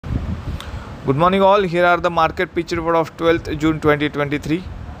Good morning all. Here are the market picture report of 12th June 2023.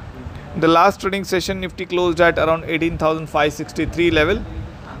 The last trading session Nifty closed at around 18,563 level.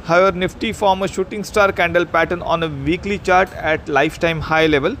 However, Nifty formed a shooting star candle pattern on a weekly chart at lifetime high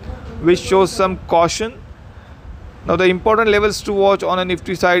level, which shows some caution. Now the important levels to watch on a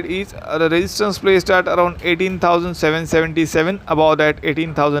Nifty side is the resistance placed at around 18,777, above that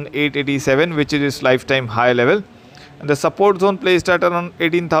 18,887, which is its lifetime high level. And the support zone placed at around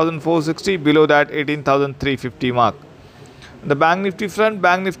 18,460, below that 18,350 mark. The Bank Nifty front,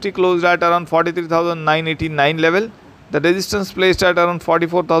 Bank Nifty closed at around 43,989 level. The resistance placed at around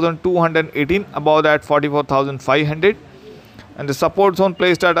 44,218, above that 44,500. And the support zone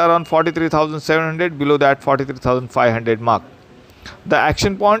placed at around 43,700, below that 43,500 mark. The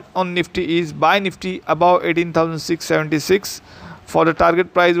action point on Nifty is buy Nifty above 18,676. For the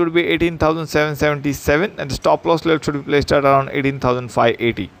target price would be 18,777, and the stop loss level should be placed at around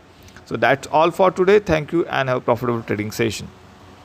 18,580. So that's all for today. Thank you and have a profitable trading session.